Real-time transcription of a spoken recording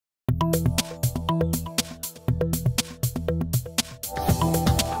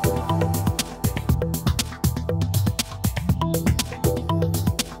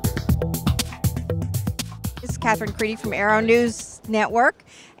Kathryn Creedy from Aero-News Network,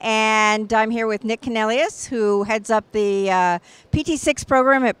 and I'm here with Nick Kanellias, who heads up the PT-6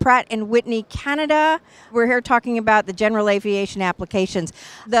 program at Pratt and Whitney Canada. We're here talking about the general aviation applications.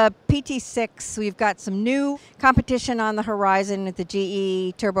 The PT-6, we've got some new competition on the horizon at the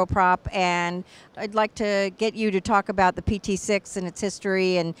GE Turboprop, and I'd like to get you to talk about the PT-6 and its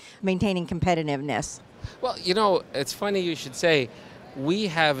history and maintaining competitiveness. Well, you know, it's funny you should say. We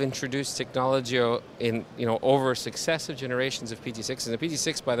have introduced technology in over successive generations of PT-6, and the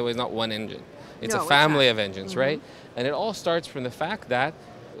PT-6, by the way, is not one engine. It's a family of engines, right? And it all starts from the fact that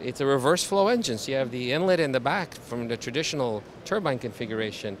it's a reverse flow engine. So you have the inlet and the back from the traditional turbine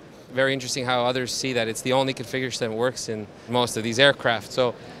configuration. Very interesting how others see that it's the only configuration that works in most of these aircraft.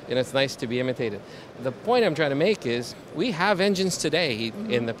 So it's nice to be imitated. The point I'm trying to make is we have engines today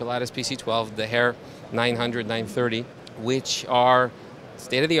in the Pilatus PC-12, the Hare 900, 930, which are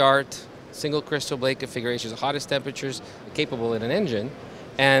state-of-the-art, single crystal blade configurations, the hottest temperatures capable in an engine,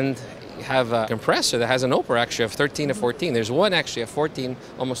 and have a compressor that has an OPR actually of 13 to 14. There's one actually of 14,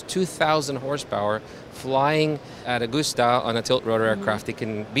 almost 2,000 horsepower, flying at Augusta on a tilt rotor aircraft. It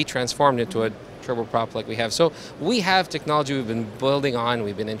can be transformed into a turboprop like we have. So we have technology we've been building on,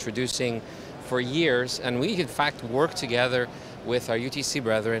 we've been introducing for years, and we in fact work together with our UTC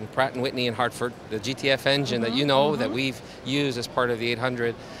brethren, Pratt and Whitney in Hartford, the GTF engine that you know that we've used as part of the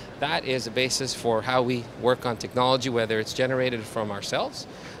 800. That is a basis for how we work on technology, whether it's generated from ourselves,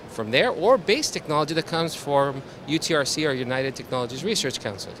 from there, or base technology that comes from UTRC, or United Technologies Research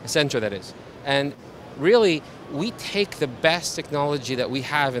Council, a center that is. And really, we take the best technology that we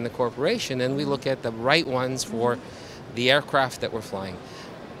have in the corporation and we look at the right ones for the aircraft that we're flying.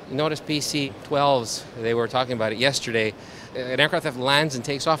 You notice PC-12s, they were talking about it yesterday, an aircraft that lands and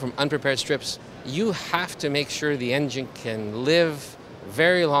takes off from unprepared strips. You have to make sure the engine can live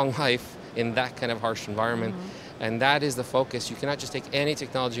very long life in that kind of harsh environment. And that is the focus. You cannot just take any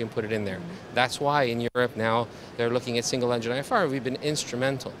technology and put it in there. That's why in Europe now they're looking at single engine IFR. We've been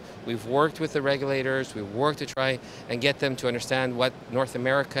instrumental. We've worked with the regulators. We've worked to try and get them to understand what North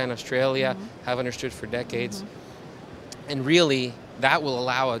America and Australia have understood for decades. And really, that will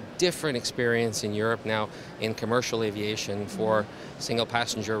allow a different experience in Europe now in commercial aviation for single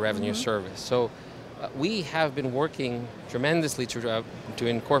passenger revenue service. So we have been working tremendously to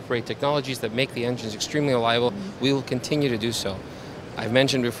incorporate technologies that make the engines extremely reliable. We will continue to do so. I've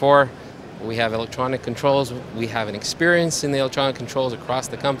mentioned before, we have electronic controls. We have an experience in the electronic controls across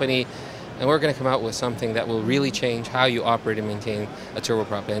the company, and we're going to come out with something that will really change how you operate and maintain a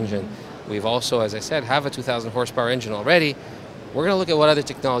turboprop engine. We've also, as I said, have a 2,000 horsepower engine already. We're going to look at what other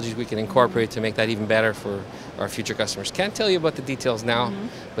technologies we can incorporate to make that even better for our future customers. Can't tell you about the details now,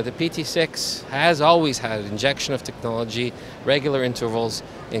 but the PT-6 has always had injection of technology, regular intervals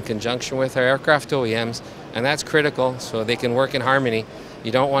in conjunction with our aircraft OEMs, and that's critical so they can work in harmony.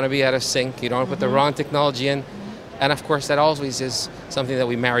 You don't want to be out of sync, you don't want to put the wrong technology in, and of course that always is something that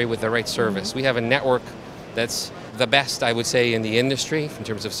we marry with the right service. We have a network that's the best, I would say, in the industry in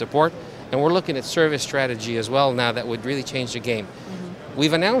terms of support. And we're looking at service strategy as well now that would really change the game.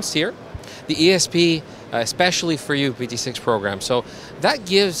 We've announced here the ESP, especially for you, PT-6 program. So that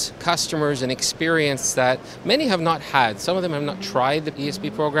gives customers an experience that many have not had. Some of them have not tried the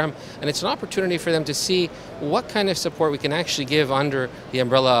ESP program, and it's an opportunity for them to see what kind of support we can actually give under the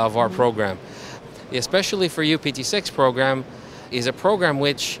umbrella of our program. The Especially for You PT-6 program is a program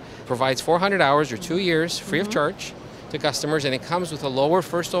which provides 400 hours or 2 years free of charge to customers, and it comes with a lower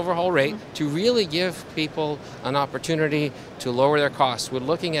first overhaul rate to really give people an opportunity to lower their costs. We're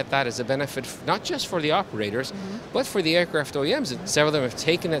looking at that as a benefit not just for the operators, but for the aircraft OEMs. Several of them have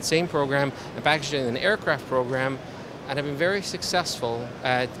taken that same program and packaged it in an aircraft program and have been very successful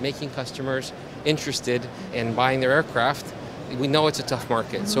at making customers interested in buying their aircraft. We know it's a tough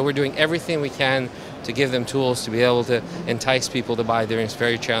market, so we're doing everything we can to give them tools to be able to entice people to buy during this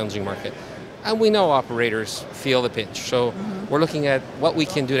very challenging market. And we know operators feel the pinch, so we're looking at what we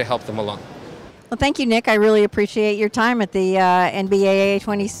can do to help them along. Well, thank you, Nick. I really appreciate your time at the NBAA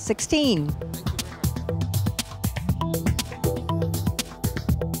 2016.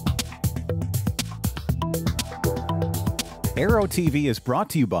 Aero-TV is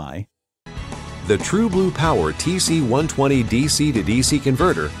brought to you by the True Blue Power TC120 DC to DC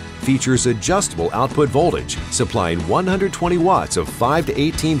converter features adjustable output voltage, supplying 120 watts of 5 to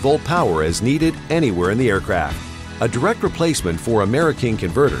 18 volt power as needed anywhere in the aircraft. A direct replacement for American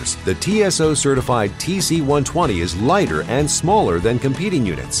converters, the TSO certified TC120 is lighter and smaller than competing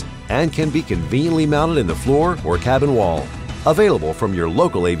units and can be conveniently mounted in the floor or cabin wall. Available from your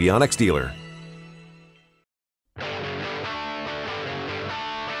local avionics dealer.